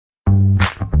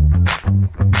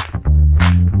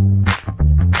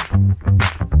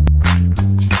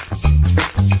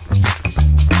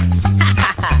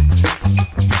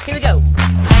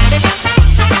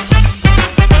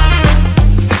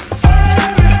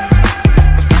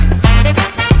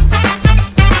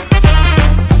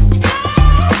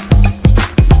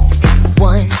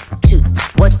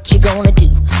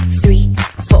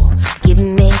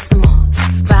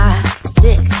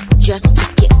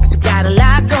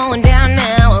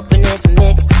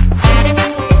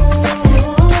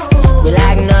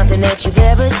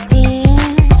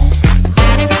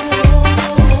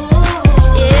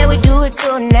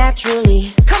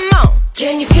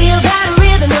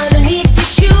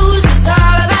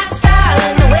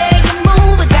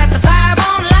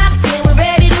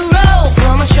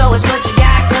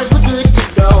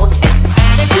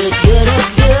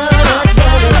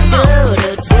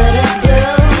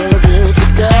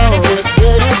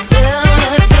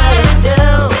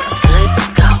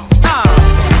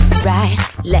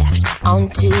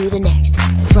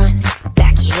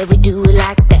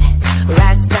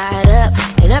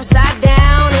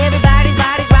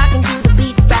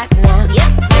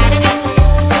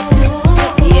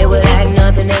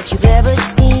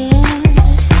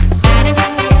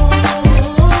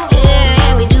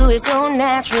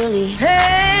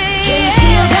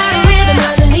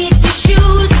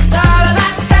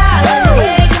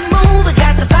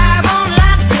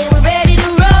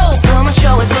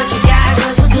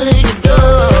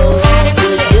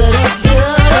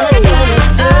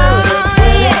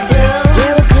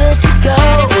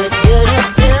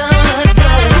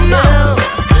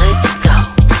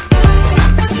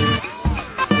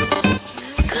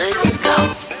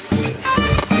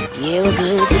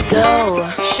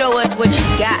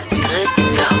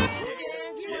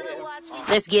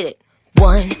Let's get it.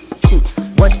 1, 2,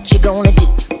 what you gonna do?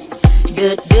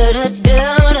 Do, do, do, do,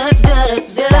 do, do,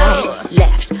 do. Right,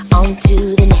 left, on to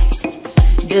the next.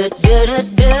 Do, do, do,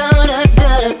 do, do,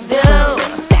 do, do.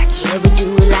 Front, back, yeah, we do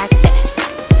it like that.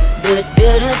 Do, do,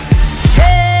 do.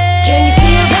 Hey! Can you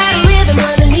feel that rhythm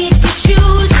underneath your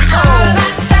shoes? It's all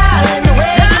about style and the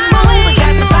way you move. We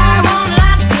got the fire on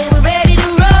lock and we're ready to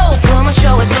roll. Come on,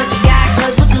 show us what you got,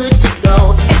 'cause we're good to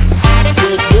go.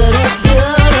 Do, do, do, do,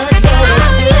 do, do,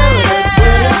 do, do,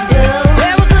 do.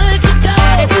 Yeah, we're good to go.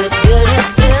 Do, do, do,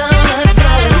 do,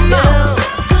 do, do,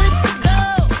 good to go.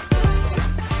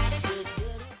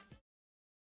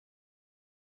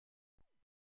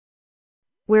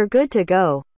 We're good to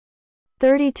go.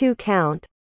 32 count.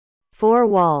 4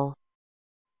 wall.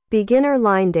 Beginner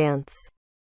line dance.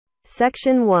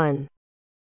 Section 1.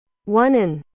 1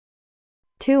 in.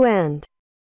 2 and.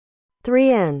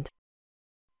 3 and.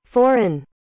 4 and.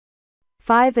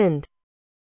 5 and.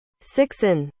 6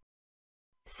 and.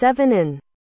 7 and.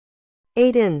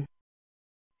 8 and.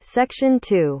 Section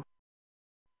 2.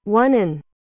 1 and.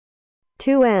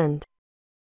 2 and.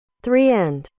 3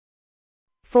 and.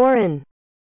 4 and.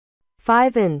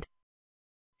 5 and.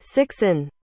 6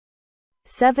 and.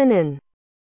 7 and.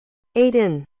 8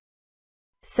 and.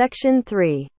 Section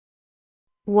 3.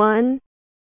 1,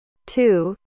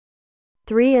 2,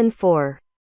 3 and 4.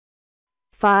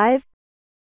 5,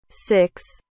 6,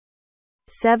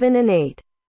 7 and 8.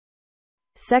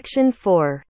 Section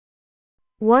 4.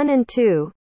 1 and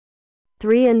 2,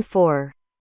 3 and 4.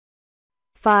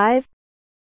 5,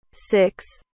 6,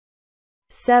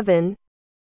 7,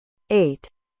 8.